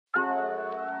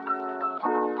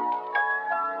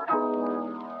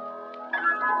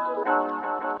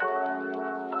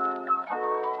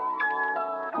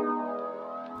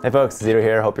Hey folks, Szeto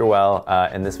here, hope you're well.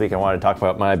 And this week I wanted to talk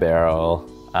about my barrel.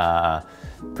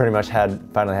 Pretty much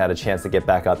finally had a chance to get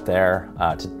back up there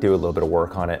to do a little bit of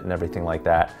work on it and everything like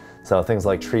that. So things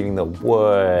like treating the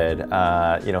wood,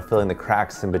 filling the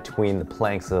cracks in between the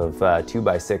planks of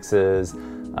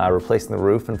 2x6s, replacing the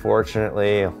roof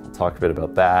unfortunately. I'll talk a bit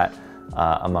about that,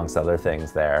 amongst other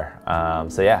things there.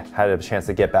 So yeah, had a chance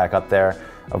to get back up there.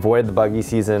 Avoid the buggy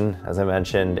season, as I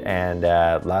mentioned, and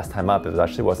last time up, it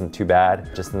actually wasn't too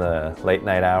bad. Just in the late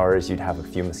night hours, you'd have a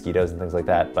few mosquitoes and things like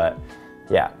that, but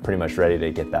yeah, pretty much ready to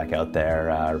get back out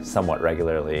there somewhat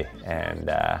regularly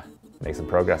and make some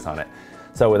progress on it.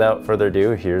 So without further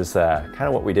ado, here's kind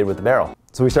of what we did with the barrel.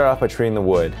 So we start off by treating the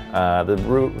wood.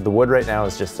 The wood right now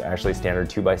is just actually standard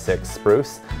 2x6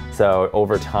 spruce. So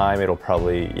over time, it'll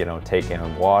probably take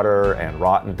in water and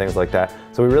rot and things like that.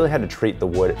 So we really had to treat the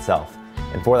wood itself.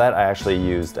 And for that, I actually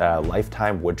used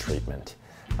lifetime wood treatment.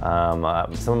 Some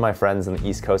of my friends on the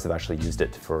East Coast have actually used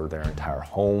it for their entire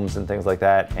homes and things like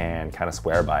that and kind of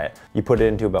swear by it. You put it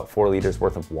into about 4 liters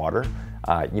worth of water,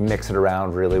 you mix it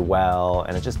around really well,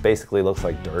 and it just basically looks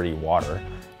like dirty water.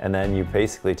 And then you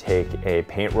basically take a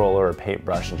paint roller or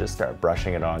paintbrush and just start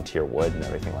brushing it onto your wood and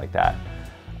everything like that.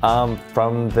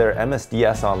 From their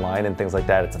MSDS online and things like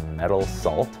that, it's a metal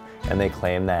salt. And they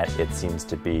claim that it seems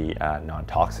to be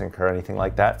non-toxic or anything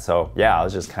like that. So yeah, I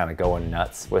was just kind of going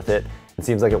nuts with it. It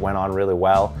seems like it went on really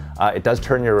well. It does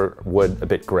turn your wood a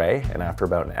bit gray, and after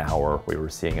about an hour, we were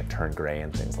seeing it turn gray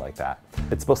and things like that.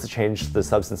 It's supposed to change the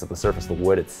substance of the surface of the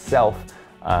wood itself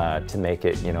to make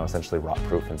it, essentially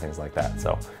rot-proof and things like that.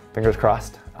 So fingers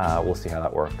crossed, we'll see how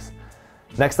that works.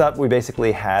 Next up, we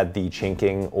basically had the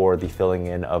chinking or the filling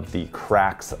in of the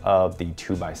cracks of the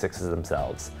 2x6s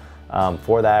themselves.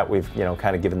 For that, we've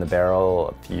kind of given the barrel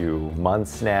a few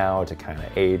months now to kind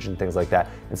of age and things like that.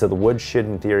 And so the wood should,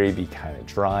 in theory, be kind of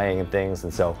drying and things.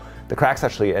 And so the cracks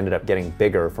actually ended up getting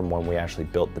bigger from when we actually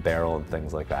built the barrel and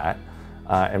things like that.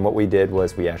 And what we did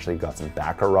was we actually got some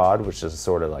backer rod, which is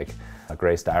sort of like a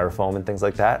gray styrofoam and things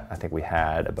like that. I think we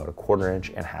had about a 1/4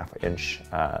 inch and 1/2 inch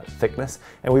thickness.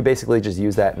 And we basically just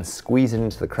use that and squeeze it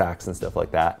into the cracks and stuff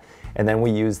like that. And then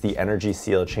we use the Energy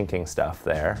Seal chinking stuff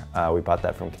there. We bought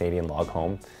that from Canadian Log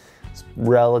Home. It's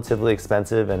relatively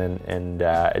expensive and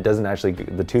it doesn't actually,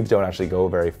 the tubes don't actually go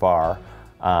very far.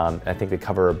 I think they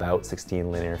cover about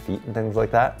 16 linear feet and things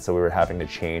like that. So we were having to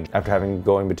change after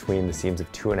going between the seams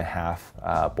of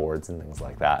 2.5 boards and things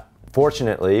like that.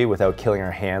 Fortunately, without killing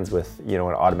our hands with an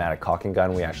automatic caulking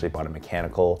gun, we actually bought a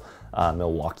mechanical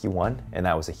Milwaukee one, and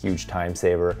that was a huge time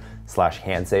saver /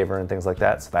 hand saver and things like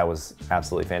that. So that was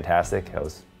absolutely fantastic. That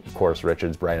was, of course,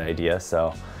 Richard's bright idea.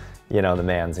 So, the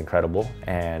man's incredible.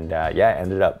 And yeah,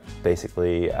 ended up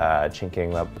basically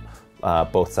chinking up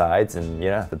both sides, and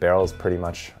yeah, the barrel's pretty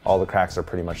much, all the cracks are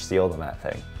pretty much sealed on that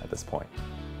thing at this point.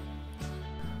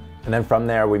 And then from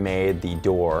there, we made the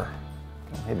door.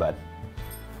 Hey, bud.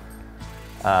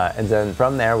 And then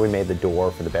from there, we made the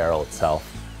door for the barrel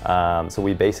itself. So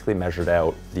we basically measured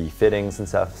out the fittings and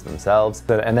stuff themselves.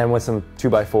 And then with some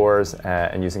 2x4s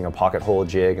and using a pocket hole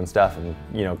jig and stuff and,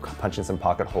 punching some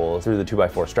pocket holes through the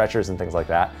 2x4 stretchers and things like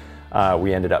that,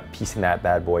 we ended up piecing that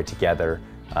bad boy together,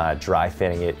 dry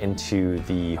fitting it into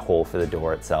the hole for the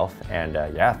door itself. And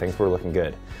yeah, things were looking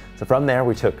good. So from there,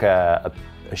 we took a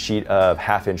sheet of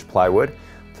 1/2 inch plywood,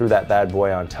 threw that bad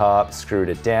boy on top, screwed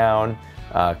it down,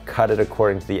 cut it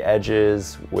according to the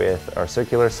edges with our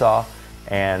circular saw,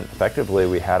 and effectively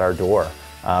we had our door.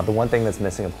 The one thing that's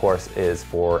missing, of course, is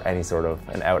for any sort of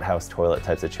an outhouse toilet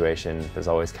type situation, there's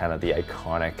always kind of the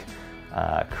iconic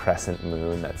crescent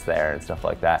moon that's there and stuff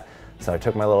like that. So I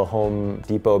took my little Home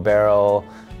Depot barrel,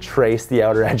 traced the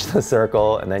outer edge of the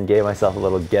circle, and then gave myself a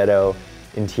little ghetto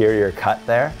interior cut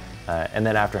there. And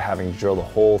then after having drilled a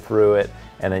hole through it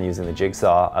and then using the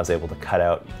jigsaw, I was able to cut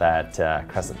out that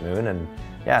crescent moon and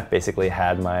yeah, basically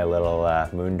had my little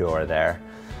moon door there.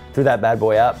 Threw that bad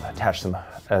boy up, attached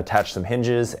some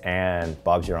hinges, and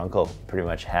Bob's your uncle pretty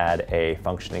much had a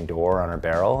functioning door on our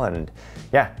barrel, and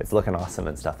yeah, it's looking awesome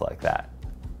and stuff like that.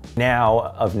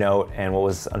 Now, of note, and what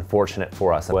was unfortunate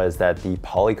for us, was that the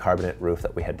polycarbonate roof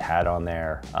that we had on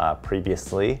there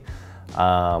previously,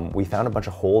 we found a bunch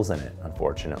of holes in it,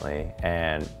 unfortunately,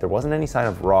 and there wasn't any sign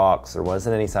of rocks, there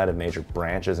wasn't any sign of major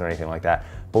branches or anything like that,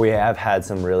 but we have had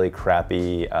some really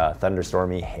crappy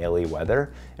thunderstormy, haily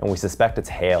weather, and we suspect it's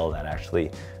hail that actually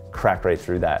cracked right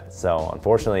through that. So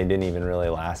unfortunately, it didn't even really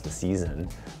last a season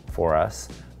for us.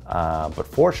 But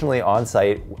fortunately on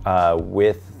site,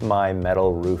 with my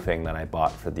metal roofing that I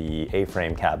bought for the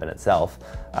A-frame cabin itself,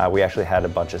 we actually had a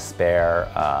bunch of spare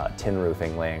tin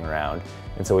roofing laying around.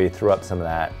 And so we threw up some of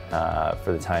that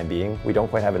for the time being. We don't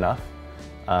quite have enough,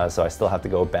 So I still have to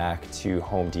go back to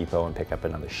Home Depot and pick up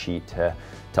another sheet to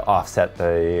offset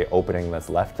the opening that's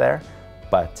left there.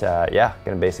 But yeah,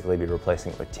 gonna basically be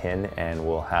replacing it with tin, and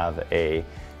we'll have a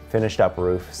finished up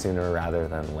roof sooner rather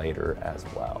than later as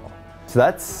well. So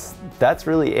that's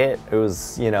really it. It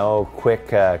was, you know, quick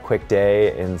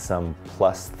day in some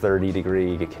plus 30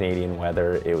 degree Canadian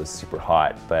weather. It was super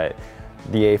hot, but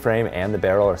the A-frame and the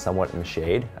barrel are somewhat in the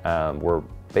shade. We're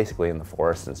basically in the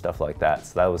forest and stuff like that,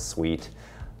 so that was sweet.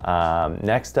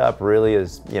 Next up really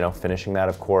is, you know, finishing that,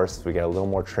 of course. We got a little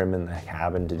more trim in the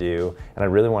cabin to do, and I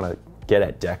really want to get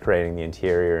at decorating the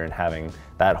interior and having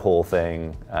that whole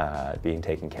thing being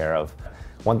taken care of.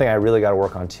 One thing I really got to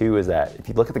work on too is that if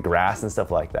you look at the grass and stuff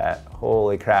like that,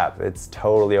 holy crap, it's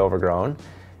totally overgrown.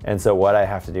 And so what I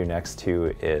have to do next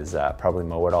too is probably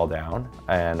mow it all down,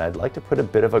 and I'd like to put a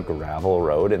bit of a gravel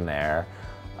road in there.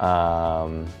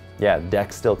 Yeah,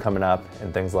 deck's still coming up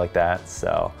and things like that.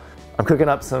 So I'm cooking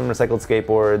up some recycled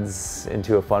skateboards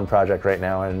into a fun project right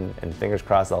now, and fingers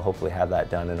crossed I'll hopefully have that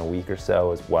done in a week or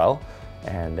so as well.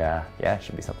 And yeah, it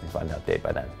should be something fun to update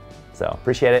by then. So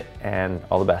appreciate it, and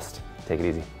all the best. Take it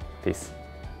easy. Peace.